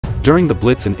During the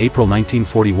Blitz in April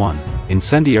 1941,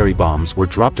 incendiary bombs were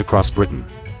dropped across Britain.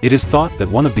 It is thought that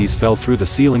one of these fell through the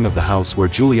ceiling of the house where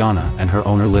Juliana and her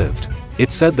owner lived.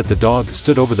 It's said that the dog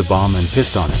stood over the bomb and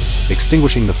pissed on it,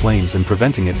 extinguishing the flames and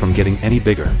preventing it from getting any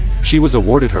bigger. She was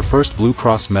awarded her first Blue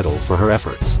Cross medal for her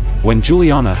efforts. When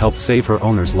Juliana helped save her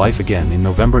owner's life again in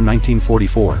November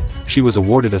 1944, she was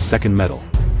awarded a second medal.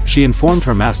 She informed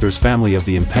her master's family of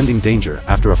the impending danger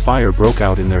after a fire broke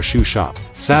out in their shoe shop.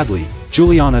 Sadly,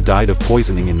 Juliana died of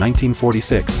poisoning in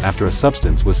 1946 after a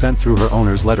substance was sent through her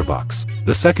owner's letterbox.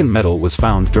 The second medal was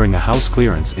found during a house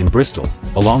clearance in Bristol,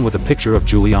 along with a picture of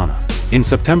Juliana. In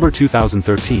September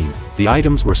 2013, the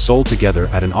items were sold together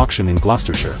at an auction in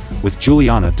Gloucestershire, with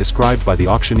Juliana described by the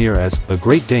auctioneer as a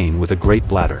Great Dane with a great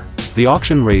bladder. The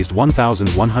auction raised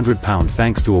 £1,100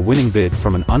 thanks to a winning bid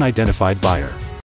from an unidentified buyer.